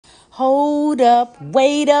Hold up,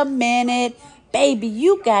 wait a minute. Baby,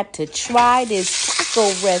 you got to try this taco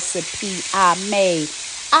recipe I made.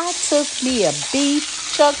 I took me a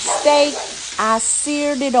beef chuck steak. I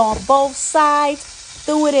seared it on both sides,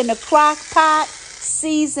 threw it in a crock pot,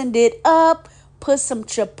 seasoned it up, put some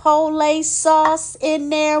chipotle sauce in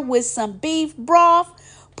there with some beef broth,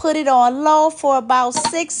 put it on low for about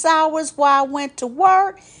 6 hours while I went to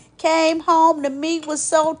work. Came home, the meat was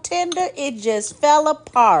so tender, it just fell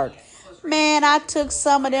apart. Man, I took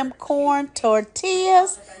some of them corn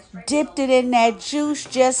tortillas, dipped it in that juice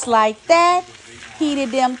just like that,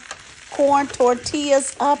 heated them corn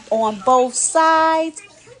tortillas up on both sides,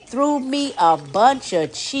 threw me a bunch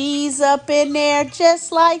of cheese up in there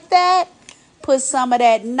just like that, put some of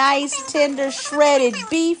that nice tender shredded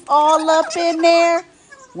beef all up in there,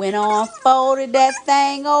 went on, folded that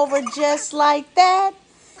thing over just like that.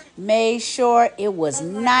 Made sure it was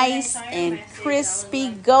nice and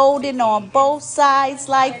crispy golden on both sides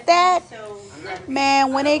like that.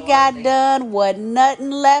 Man, when it got done, wasn't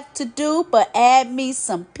nothing left to do but add me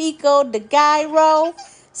some pico de gallo,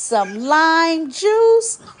 some lime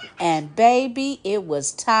juice, and baby, it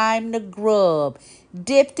was time to grub.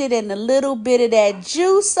 Dipped it in a little bit of that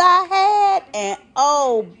juice I had, and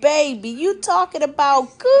oh, baby, you talking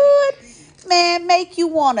about good? Man, make you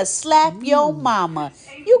want to slap your mama.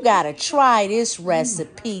 You got to try this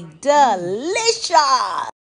recipe. Delicious.